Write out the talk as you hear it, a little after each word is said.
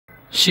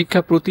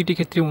শিক্ষা প্রতিটি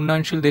ক্ষেত্রে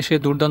উন্নয়নশীল দেশে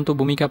দুর্দান্ত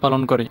ভূমিকা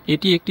পালন করে।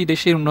 এটি একটি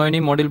দেশের উন্নয়নে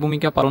মডেল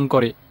ভূমিকা পালন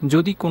করে।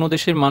 যদি কোনো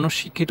দেশের মানুষ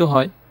শিক্ষিত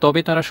হয় তবে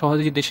তারা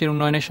সহজেই দেশের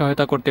উন্নয়নে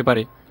সহায়তা করতে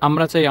পারে।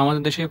 আমরা চাই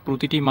আমাদের দেশে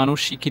প্রতিটি মানুষ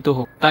শিক্ষিত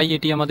হোক, তাই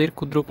এটি আমাদের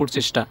ক্ষুদ্র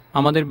প্রচেষ্টা।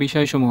 আমাদের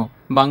বিষয়সমূহ: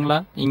 বাংলা,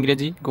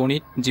 ইংরেজি,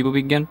 গণিত,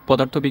 জীববিজ্ঞান,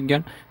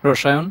 পদার্থবিজ্ঞান,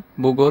 রসায়ন,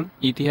 ভূগোল,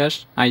 ইতিহাস,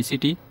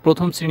 আইসিটি,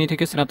 প্রথম শ্রেণী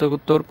থেকে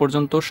স্নাতকোত্তর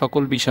পর্যন্ত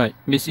সকল বিষয়,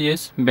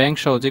 বিসিএস, ব্যাংক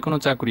সহ যে কোনো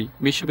চাকরি,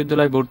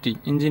 বিশ্ববিদ্যালয় ভর্তি,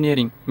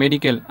 ইঞ্জিনিয়ারিং,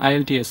 মেডিকেল,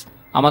 আইএলটিএস।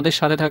 আমাদের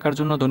সাথে থাকার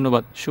জন্য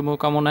ধন্যবাদ।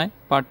 শুভকামনায়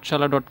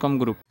পাঠশালা.com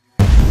গ্রুপ।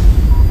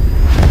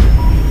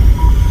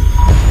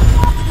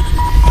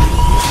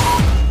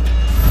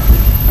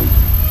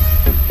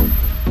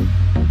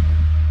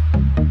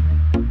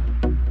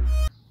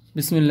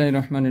 বিসমিল্লাহির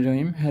রহমানির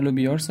রহিম। হ্যালো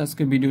ভিউয়ার্স,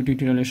 আজকে ভিডিও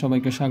টিউটোরিয়ালে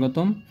সবাইকে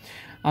স্বাগতম।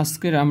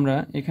 আজকের আমরা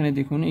এখানে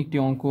দেখুন একটি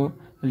অঙ্ক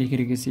লিখে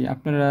রেখেছি।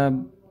 আপনারা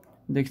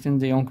দেখছেন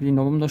যে অঙ্কটি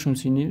নবম দশম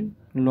শ্রেণীর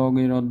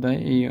লগের অধ্যায়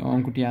এই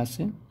অঙ্কটি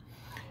আছে,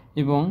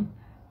 এবং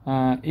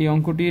এই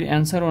অঙ্কটির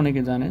অ্যান্সার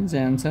অনেকে জানেন যে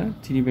অ্যান্সার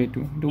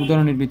 3/2। এটা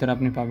উদাহরণের ভিতরে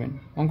আপনি পাবেন।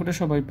 অঙ্কটা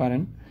সবাই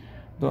পারেন।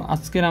 তো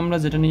আজকের আমরা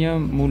যেটা নিয়ে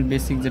মূল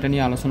বেসিক যেটা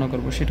নিয়ে আলোচনা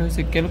করব সেটা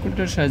হচ্ছে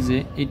ক্যালকুলেটরের সাহায্যে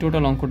এই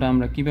টোটাল অঙ্কটা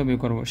আমরা কিভাবে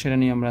করব সেটা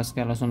নিয়ে আমরা আজকে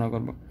আলোচনা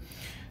করব।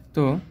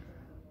 তো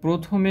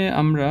প্রথমে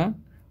আমরা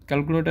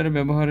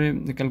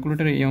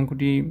ক্যালকুলেটরে এই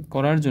অঙ্কটি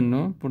করার জন্য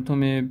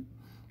প্রথমে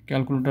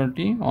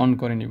ক্যালকুলেটরটি অন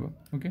করে নিব।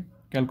 ওকে,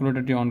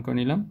 ক্যালকুলেটরটি অন করে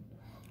নিলাম।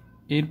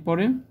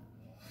 এরপরে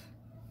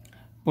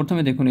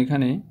প্রথমে দেখুন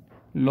এখানে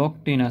লগ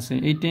 10 আছে।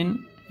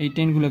 এই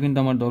 10গুলো কিন্তু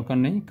আমার দরকার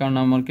নেই, কারণ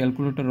আমার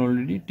ক্যালকুলেটর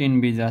অলরেডি 10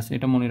 বেজে আছে,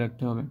 এটা মনে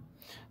রাখতে হবে।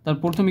 তার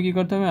প্রথমে কি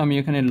করতে হবে, আমি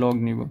এখানে লগ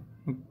নিব,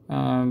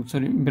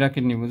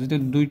 ব্র্যাকেট নিব।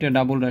 যেহেতু দুইটা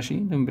ডাবল রাশি,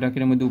 তো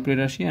ব্র্যাকেটের মধ্যে উপরের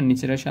রাশি আর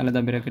নিচের রাশি আলাদা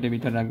ব্র্যাকেটের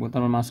ভিতরে রাখবো,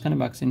 তারপর মাঝখানে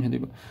বাক্স চিহ্ন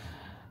দেব।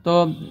 তো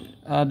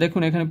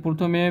দেখুন এখানে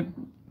প্রথমে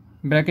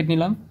ব্র্যাকেট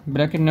নিলাম।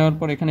 ব্র্যাকেট নেওয়ার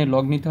পর এখানে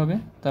লগ নিতে হবে,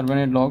 তার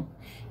মানে লগ।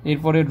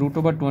 এরপরে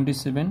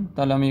 √27,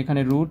 তাহলে আমি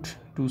এখানে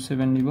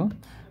 √27 নিব,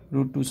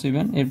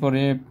 √27।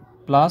 এরপরে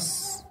প্লাস,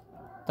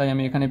 তাই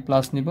আমি এখানে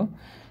প্লাস নিব।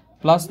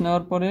 প্লাস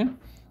নেওয়ার পরে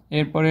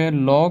এরপরে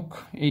লগ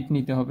 8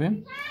 নিতে হবে,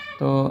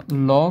 তো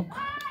লগ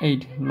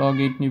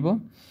 8 নিব।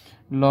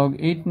 লগ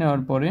 8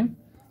 নেওয়ার পরে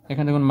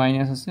এখানে দেখুন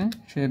মাইনাস আছে,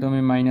 সেহেতু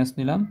আমি মাইনাস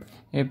নিলাম।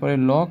 এরপরে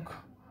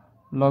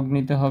লগ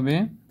নিতে হবে,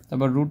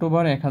 তারপর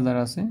 √1000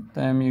 আছে,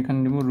 তাই আমি এখানে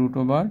নিব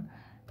 √1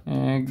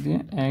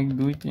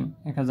 2 3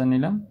 1000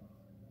 নিলাম।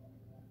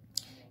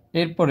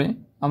 এরপরে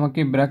আমাকে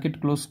ব্র্যাকেট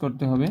ক্লোজ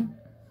করতে হবে,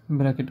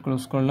 ব্র্যাকেট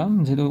ক্লোজ করলাম,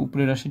 যেহেতু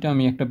উপরের রাশিটা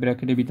আমি একটা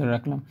ব্র্যাকেটের ভিতরে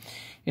রাখলাম।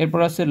 এরপর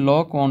আছে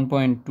লগ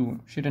 1.2,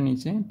 সেটা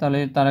নিচে, তাহলে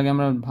তার আগে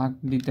আমরা ভাগ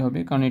দিতে হবে,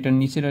 কারণ এটা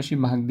নিচের রাশি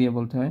ভাগ দিয়ে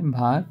বলতে হয়,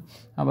 ভাগ,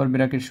 আবার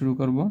ব্র্যাকেট শুরু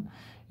করব।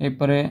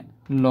 এরপরে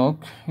লগ,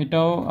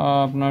 এটাও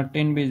আপনার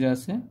 10 বেজে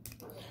আছে,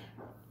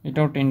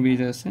 এটাও 10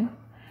 বেজে আছে।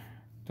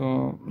 তো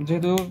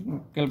যেহেতু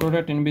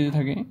ক্যালকুলেটর 10 বেজে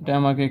থাকে, এটা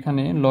আমাকে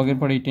এখানে লগের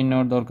পরে এই 10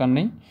 নেওয়ার দরকার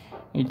নেই,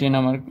 এই 10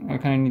 আমার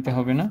এখানে নিতে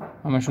হবে না,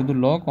 আমার শুধু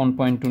লগ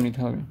 1.2 নিতে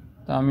হবে।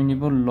 তা আমি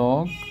নিব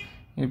লগ,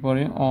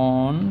 এরপরে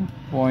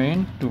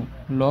 1.2,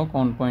 লগ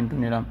 1.2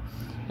 নিলাম।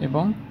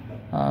 এবং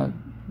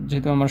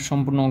যেহেতু আমার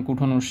সম্পূর্ণ অঙ্ক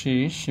উঠানো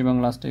শেষ, এবং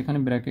লাস্টে এখানে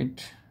ব্র্যাকেট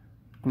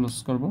ক্লোজ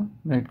করব,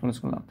 ব্র্যাকেট ক্লোজ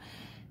করলাম।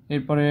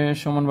 এরপরে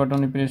সমান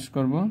বাটনে প্রেস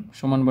করব।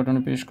 সমান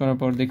বাটনে প্রেস করার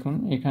পর দেখুন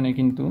এখানে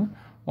কিন্তু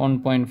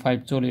 1.5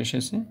 চলে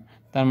এসেছে,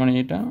 তার মানে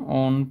এটা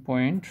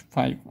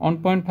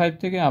 1.5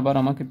 থেকে আবার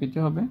আমাকে পেতে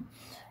হবে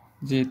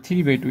যে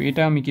 3/2।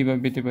 এটা আমি কীভাবে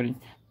পেতে পারি,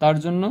 তার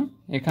জন্য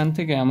এখান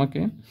থেকে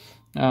আমাকে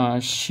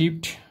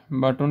শিফট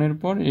বাটনের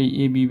পর এই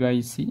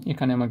AB/C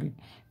এখানে আমাকে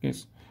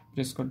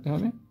প্রেস করতে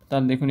হবে।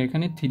 তার দেখুন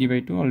এখানে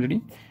 3/2 অলরেডি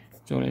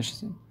চলে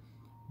এসেছে।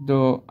 তো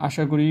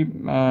আশা করি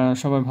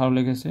সবাই ভালো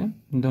লেগেছে।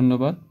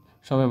 ধন্যবাদ,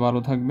 সবাই ভালো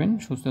থাকবেন,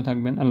 সুস্থ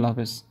থাকবেন। আল্লাহ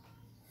হাফেজ।